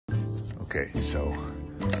Okay, so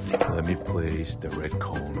let me place the red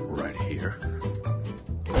cone right here.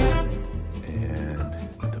 And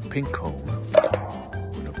the pink cone,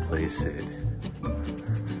 I'm gonna place it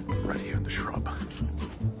right here in the shrub.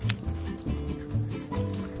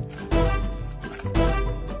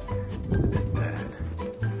 And then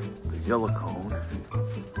the yellow cone,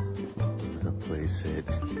 I'm gonna place it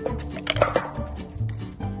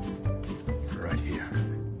right here.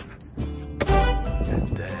 And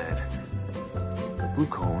then the blue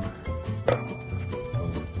cone,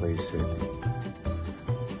 I'm gonna place it on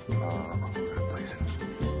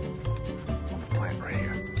the plant right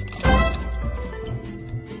here.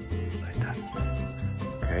 Like that.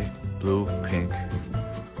 Okay, blue, pink,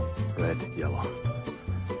 red, yellow.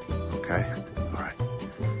 Okay, all right.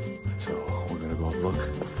 So we're gonna go look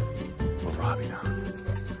for Robbie now.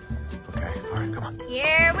 Okay, all right, come on.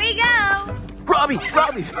 Here we go. Robbie,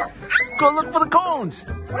 go look for the cones.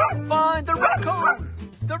 Find the red cone.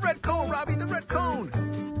 The red cone, Robbie, the red cone.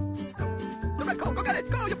 The red cone, go get it.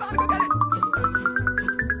 Go, you found it, go get it.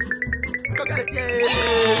 Go get it, yay.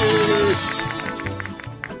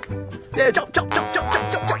 Yeah, jump.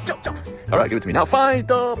 All right, give it to me. Now find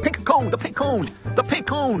the pink cone, the pink cone.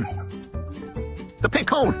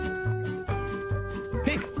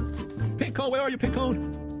 Pink cone, where are you, pink cone?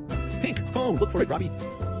 Pink cone, look for it, Robbie.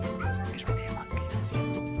 It's right here,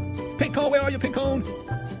 look. Pink cone, where are you, pink cone?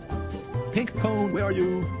 Pink cone, where are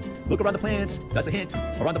you? Look around the plants. That's a hint.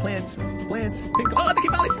 Around the plants. Pink cone. Oh, I think he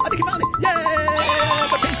found it. Yay!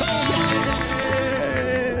 The pink cone.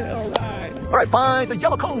 Yeah! All right. All right, find the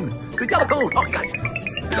yellow cone. Oh, you got it.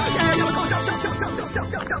 Yeah, yellow cone. Jump.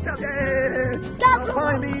 Yeah!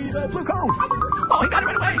 Find the blue cone. Oh, he got it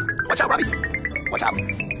right away. Watch out, Robbie. Watch out.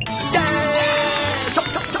 Yeah! Jump.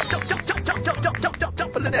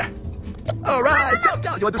 Put it in there. All right, jump.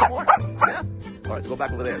 You want to do some more? Yeah? All right, so go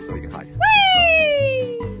back over there so you can hide. Whee!